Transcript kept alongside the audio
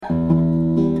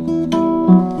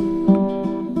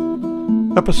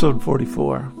Episode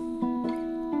 44,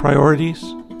 Priorities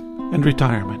and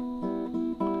Retirement.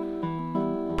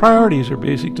 Priorities are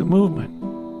basic to movement.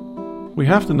 We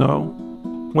have to know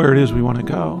where it is we want to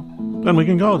go, then we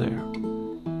can go there.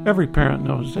 Every parent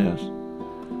knows this.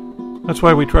 That's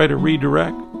why we try to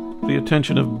redirect the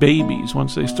attention of babies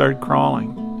once they start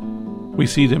crawling. We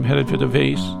see them headed for the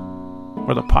vase,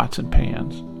 or the pots and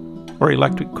pans, or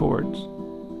electric cords.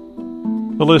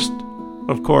 The list,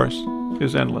 of course,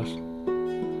 is endless.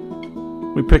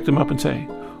 We pick them up and say,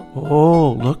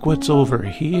 "Oh, look what's over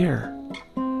here."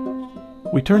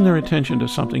 We turn their attention to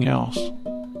something else,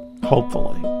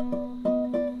 hopefully.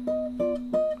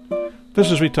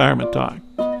 This is Retirement Talk.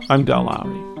 I'm Del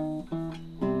Lowry.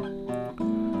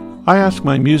 I asked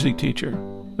my music teacher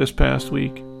this past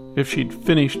week if she'd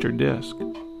finished her disc.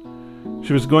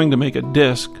 She was going to make a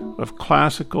disc of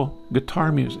classical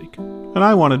guitar music, and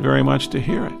I wanted very much to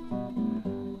hear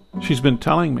it. She's been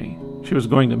telling me she was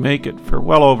going to make it for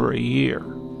well over a year.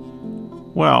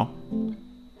 Well,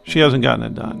 she hasn't gotten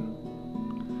it done.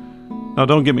 Now,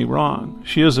 don't get me wrong,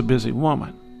 she is a busy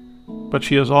woman, but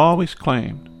she has always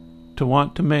claimed to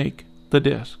want to make the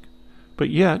disc.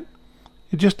 But yet,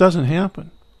 it just doesn't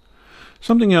happen.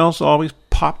 Something else always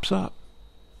pops up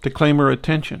to claim her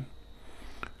attention.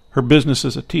 Her business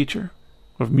as a teacher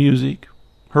of music,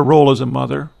 her role as a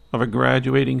mother of a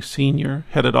graduating senior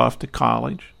headed off to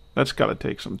college. That's got to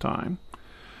take some time.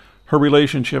 Her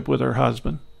relationship with her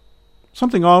husband.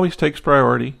 Something always takes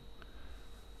priority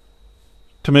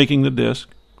to making the disc,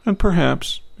 and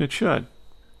perhaps it should.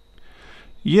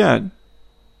 Yet,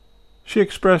 she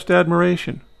expressed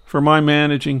admiration for my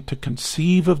managing to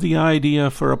conceive of the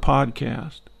idea for a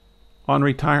podcast on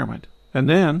retirement, and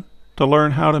then to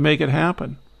learn how to make it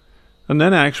happen, and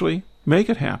then actually make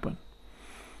it happen.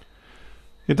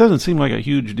 It doesn't seem like a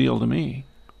huge deal to me,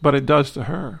 but it does to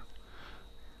her.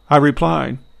 I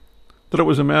replied that it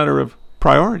was a matter of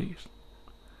priorities.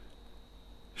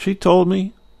 She told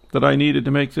me that I needed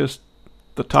to make this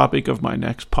the topic of my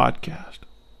next podcast.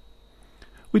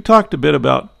 We talked a bit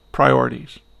about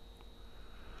priorities.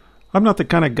 I'm not the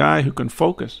kind of guy who can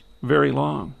focus very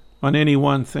long on any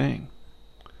one thing.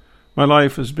 My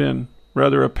life has been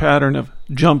rather a pattern of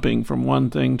jumping from one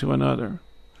thing to another.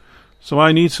 So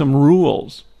I need some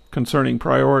rules concerning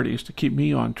priorities to keep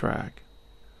me on track.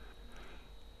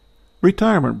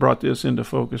 Retirement brought this into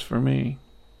focus for me.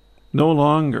 No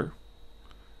longer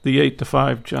the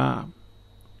 8-to-5 job.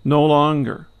 No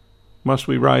longer must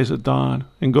we rise at dawn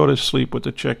and go to sleep with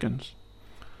the chickens.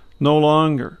 No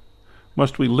longer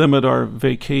must we limit our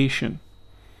vacation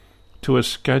to a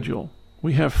schedule.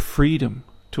 We have freedom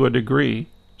to a degree.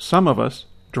 Some of us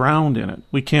drowned in it.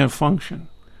 We can't function.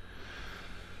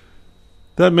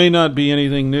 That may not be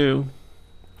anything new.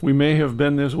 We may have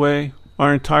been this way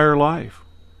our entire life.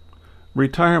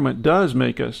 Retirement does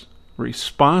make us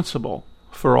responsible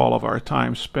for all of our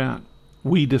time spent.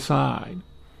 We decide,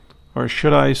 or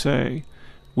should I say,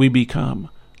 we become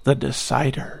the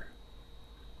decider.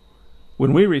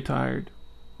 When we retired,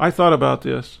 I thought about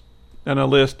this, and a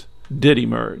list did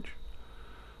emerge.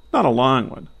 Not a long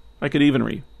one. I could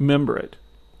even remember it.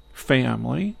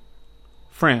 Family,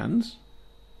 friends,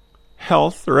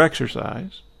 health or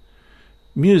exercise,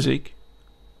 music,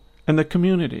 and the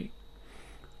community.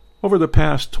 Over the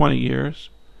past 20 years,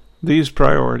 these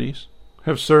priorities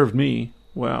have served me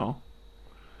well.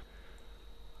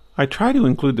 I try to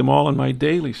include them all in my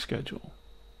daily schedule.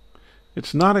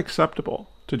 It's not acceptable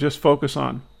to just focus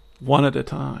on one at a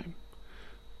time.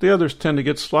 The others tend to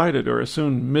get slighted or are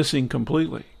soon missing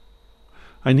completely.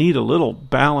 I need a little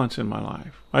balance in my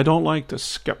life. I don't like to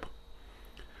skip.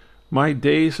 My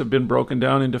days have been broken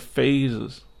down into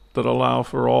phases that allow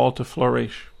for all to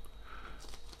flourish.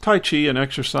 Tai Chi and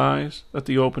exercise at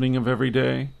the opening of every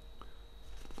day.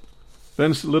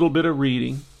 Then a little bit of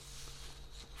reading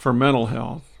for mental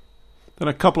health. Then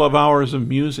a couple of hours of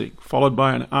music, followed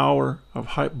by an hour of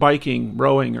biking,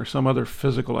 rowing, or some other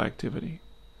physical activity.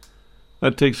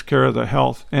 That takes care of the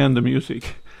health and the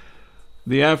music.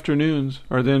 The afternoons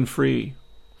are then free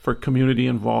for community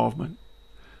involvement.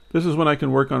 This is when I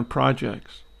can work on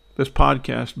projects, this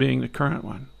podcast being the current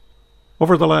one.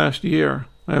 Over the last year,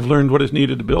 I have learned what is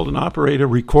needed to build and operate a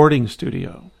recording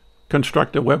studio,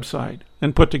 construct a website,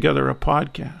 and put together a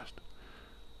podcast.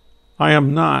 I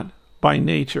am not, by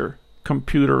nature,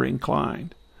 computer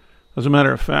inclined. As a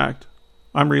matter of fact,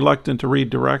 I'm reluctant to read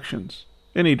directions,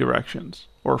 any directions,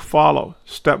 or follow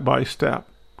step by step,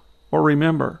 or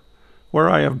remember where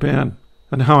I have been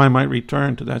and how I might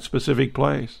return to that specific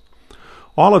place.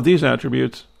 All of these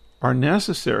attributes are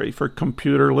necessary for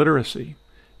computer literacy.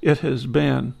 It has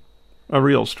been a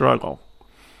real struggle.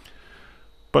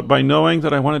 But by knowing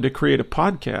that I wanted to create a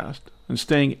podcast and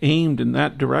staying aimed in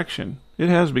that direction, it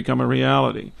has become a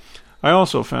reality. I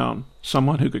also found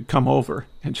someone who could come over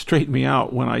and straighten me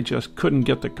out when I just couldn't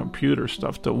get the computer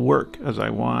stuff to work as I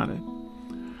wanted.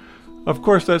 Of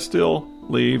course, that still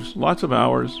leaves lots of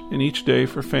hours in each day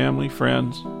for family,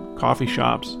 friends, coffee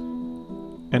shops,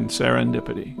 and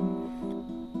serendipity.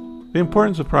 The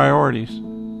importance of priorities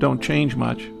don't change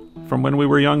much from when we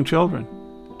were young children,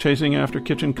 chasing after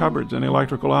kitchen cupboards and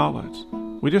electrical outlets.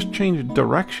 We just change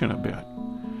direction a bit.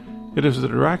 It is the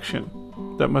direction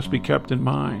that must be kept in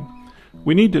mind.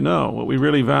 We need to know what we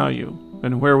really value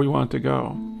and where we want to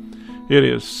go. It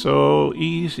is so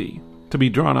easy to be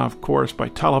drawn off course by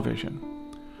television,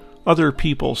 other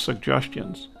people's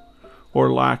suggestions,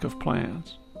 or lack of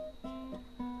plans.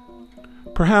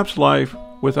 Perhaps life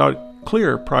without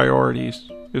clear priorities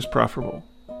is preferable.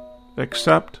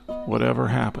 Accept whatever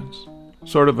happens.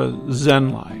 Sort of a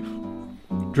Zen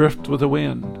life. Drift with the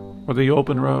wind or the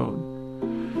open road.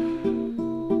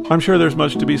 I'm sure there's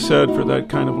much to be said for that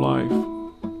kind of life.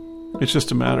 It's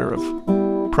just a matter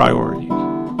of priorities.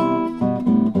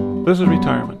 This is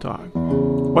Retirement Talk.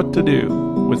 What to do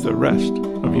with the rest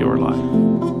of your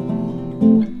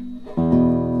life.